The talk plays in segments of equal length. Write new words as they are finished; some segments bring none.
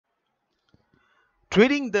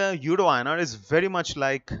Trading the Euro INR is very much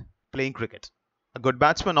like playing cricket. A good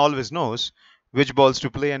batsman always knows which balls to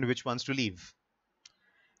play and which ones to leave.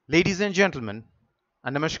 Ladies and gentlemen, a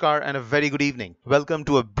namaskar and a very good evening. Welcome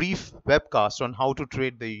to a brief webcast on how to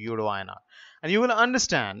trade the Euro INR. And you will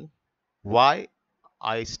understand why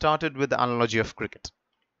I started with the analogy of cricket.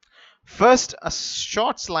 First, a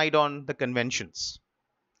short slide on the conventions.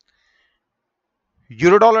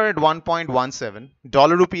 Euro dollar at 1.17,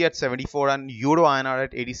 dollar rupee at 74, and Euro INR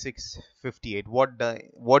at 86.58.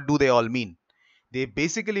 What do they all mean? They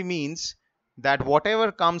basically means that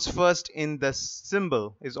whatever comes first in the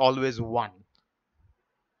symbol is always 1.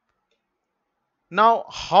 Now,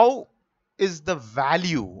 how is the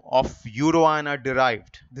value of Euro INR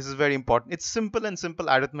derived? This is very important. It's simple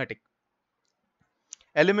arithmetic.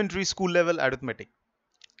 Elementary school level arithmetic.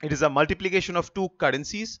 It is a multiplication of two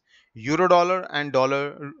currencies, euro dollar and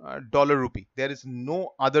dollar rupee. There is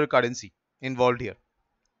no other currency involved here.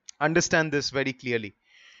 Understand this very clearly.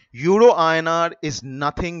 Euro INR is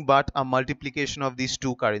nothing but a multiplication of these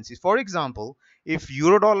two currencies. For example, if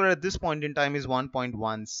euro dollar at this point in time is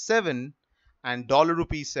 1.17 and dollar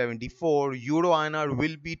rupee is 74, euro INR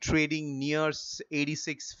will be trading near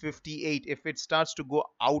 86.58. If it starts to go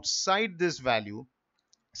outside this value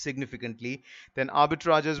significantly, then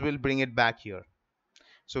arbitrageurs will bring it back here.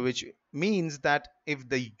 So which means that if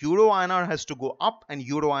the euro INR has to go up and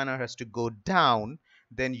euro INR has to go down,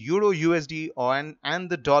 then euro USD and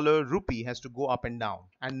the dollar rupee has to go up and down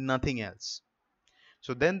and nothing else.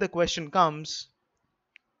 So then the question comes,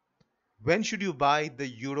 when should you buy the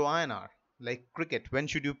euro INR? Like cricket, when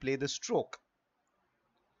should you play the stroke?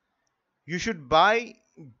 You should buy,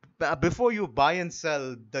 before you buy and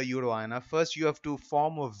sell the euro INR, first you have to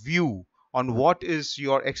form a view on what is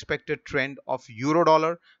your expected trend of euro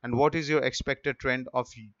dollar and what is your expected trend of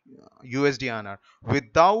USD INR.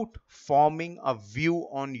 Without forming a view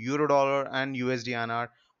on euro dollar and USD INR,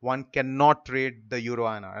 one cannot trade the euro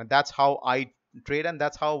INR. And that's how I trade, and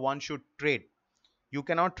that's how one should trade. You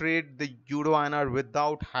cannot trade the euro INR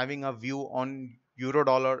without having a view on euro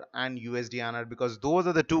dollar and USD INR, because those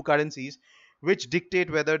are the two currencies which dictate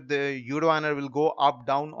whether the euro INR will go up,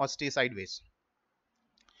 down, or stay sideways.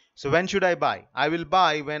 So when should I buy? I will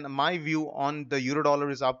buy when my view on the euro dollar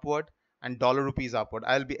is upward and dollar rupee is upward.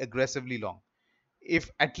 I'll be aggressively long.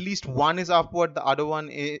 If at least one is upward, the other one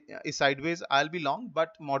is sideways, I'll be long, but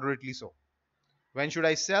moderately so. When should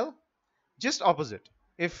I sell? Just opposite.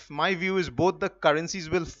 If my view is both the currencies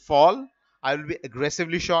will fall, I will be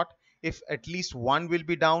aggressively short. If at least one will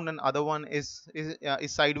be down and other one is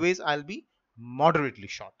sideways, I'll be moderately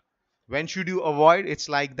short. When should you avoid? It's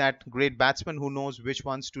like that great batsman who knows which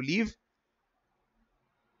ones to leave.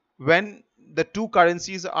 When the two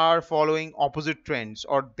currencies are following opposite trends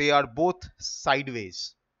or they are both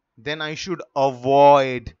sideways, then I should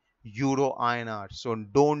avoid euro INR. So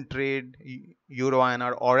don't trade euro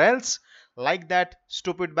INR, or else like that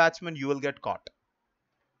stupid batsman you will get caught.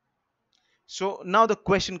 So now the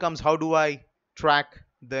question comes, how do I track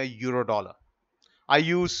the euro dollar? I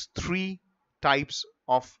use three types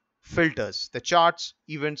of filters: the charts,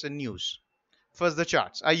 events, and news. First, the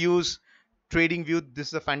charts. I use TradingView. This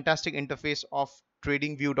is a fantastic interface of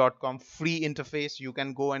tradingview.com, free interface. You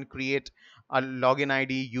can go and create a login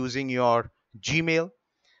ID using your Gmail.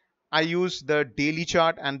 I use the daily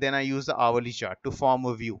chart and then I use the hourly chart to form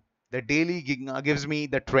a view. The daily gives me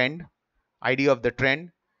the trend, idea of the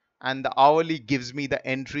trend, and the hourly gives me the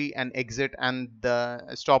entry and exit and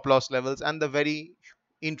the stop loss levels and the very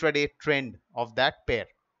intraday trend of that pair.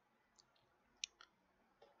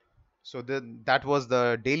 So that was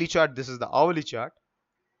the daily chart. This is the hourly chart.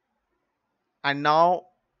 And now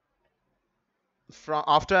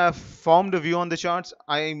after I've formed a view on the charts,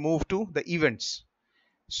 I move to the events.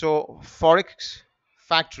 So Forex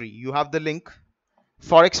Factory, you have the link.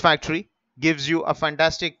 Forex Factory gives you a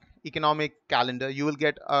fantastic economic calendar. You will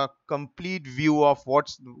get a complete view of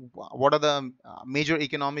what are the major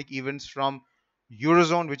economic events from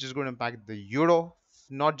Eurozone, which is going to impact the euro,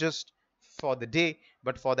 not just for the day,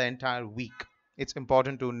 but for the entire week. It's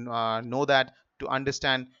important to know that, to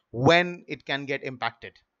understand when it can get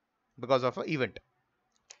impacted because of an event.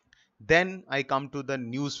 Then I come to the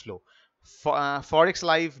news flow.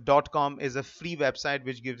 Forexlive.com is a free website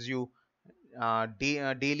which gives you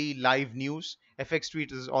daily live news. FX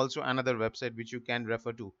Tweet is also another website which you can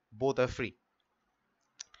refer to. Both are free.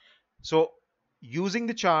 So using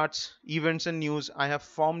the charts, events, and news, I have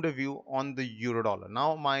formed a view on the euro dollar.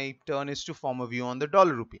 Now my turn is to form a view on the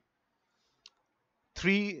dollar rupee.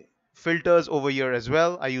 Three filters over here as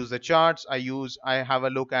well. I use the charts. I have a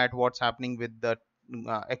look at what's happening with the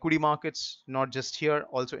equity markets, not just here,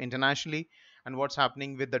 also internationally. and what's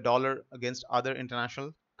happening with the dollar against other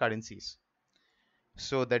international currencies.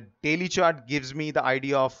 So the daily chart gives me the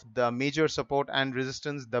idea of the major support and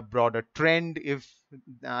resistance, the broader trend if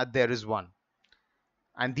there is one.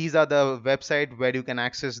 And these are the website where you can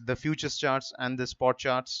access the futures charts and the spot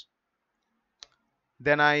charts.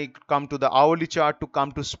 Then I come to the hourly chart to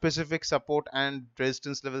come to specific support and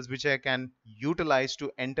resistance levels which I can utilize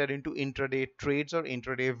to enter into intraday trades or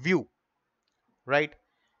intraday view, right?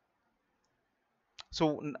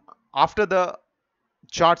 So after the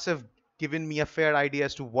charts have given me a fair idea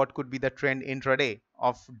as to what could be the trend intraday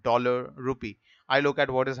of dollar rupee, I look at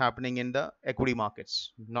what is happening in the equity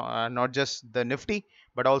markets, not just the Nifty,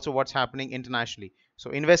 but also what's happening internationally.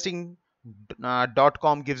 So investing.com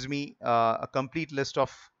gives me a complete list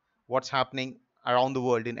of what's happening around the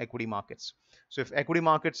world in equity markets. So if equity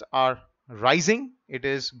markets are rising, it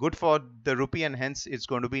is good for the rupee, and hence it's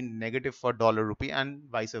going to be negative for dollar rupee and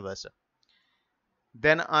vice versa.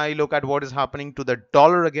 Then I look at what is happening to the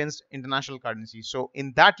dollar against international currencies. So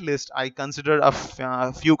in that list, I consider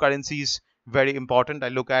a few currencies very important. I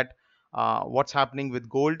look at what's happening with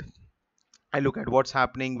gold. I look at what's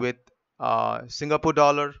happening with Singapore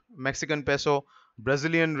dollar, Mexican peso,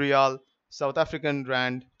 Brazilian real, South African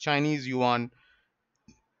rand, Chinese yuan,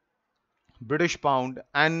 British pound,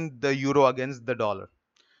 and the euro against the dollar.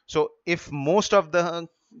 So if most of the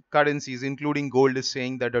currencies, including gold, is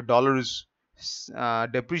saying that the dollar is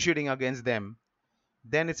depreciating against them,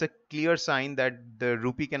 then it's a clear sign that the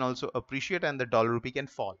rupee can also appreciate and the dollar rupee can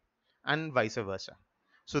fall, and vice versa.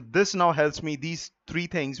 So this now helps me, these three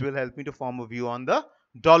things will help me to form a view on the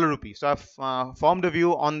dollar rupee. So I've formed a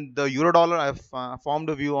view on the euro dollar, I've formed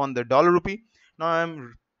a view on the dollar rupee. Now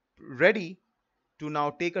I'm ready to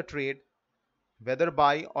now take a trade, whether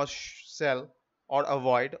buy or sell or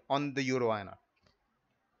avoid on the euro INR.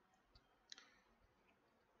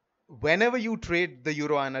 Whenever you trade the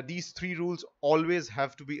euro INR, these three rules always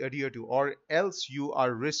have to be adhered to, or else you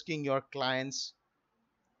are risking your client's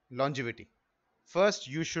longevity. First,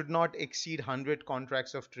 you should not exceed 100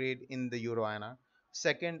 contracts of trade in the euro INR.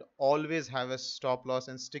 Second, always have a stop loss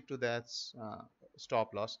and stick to that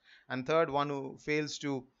stop loss. And third, one who fails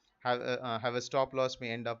to have a stop loss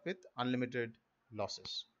may end up with unlimited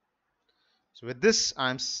losses. So with this,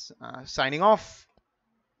 I'm signing off.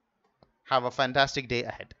 Have a fantastic day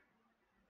ahead.